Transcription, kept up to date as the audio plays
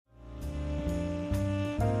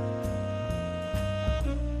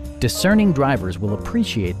discerning drivers will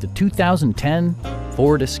appreciate the 2010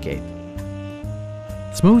 Ford Escape.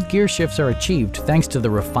 Smooth gear shifts are achieved thanks to the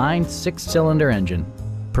refined 6-cylinder engine,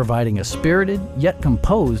 providing a spirited yet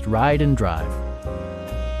composed ride and drive.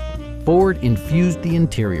 Ford infused the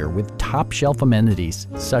interior with top-shelf amenities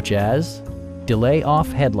such as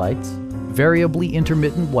delay-off headlights, variably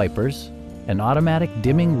intermittent wipers, an automatic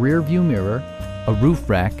dimming rear-view mirror, a roof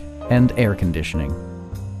rack, and air conditioning.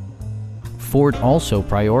 Ford also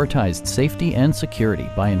prioritized safety and security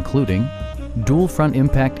by including dual front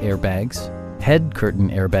impact airbags, head curtain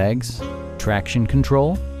airbags, traction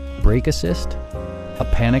control, brake assist, a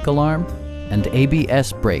panic alarm, and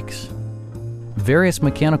ABS brakes. Various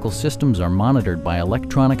mechanical systems are monitored by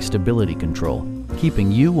electronic stability control,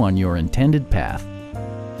 keeping you on your intended path.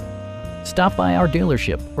 Stop by our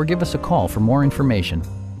dealership or give us a call for more information.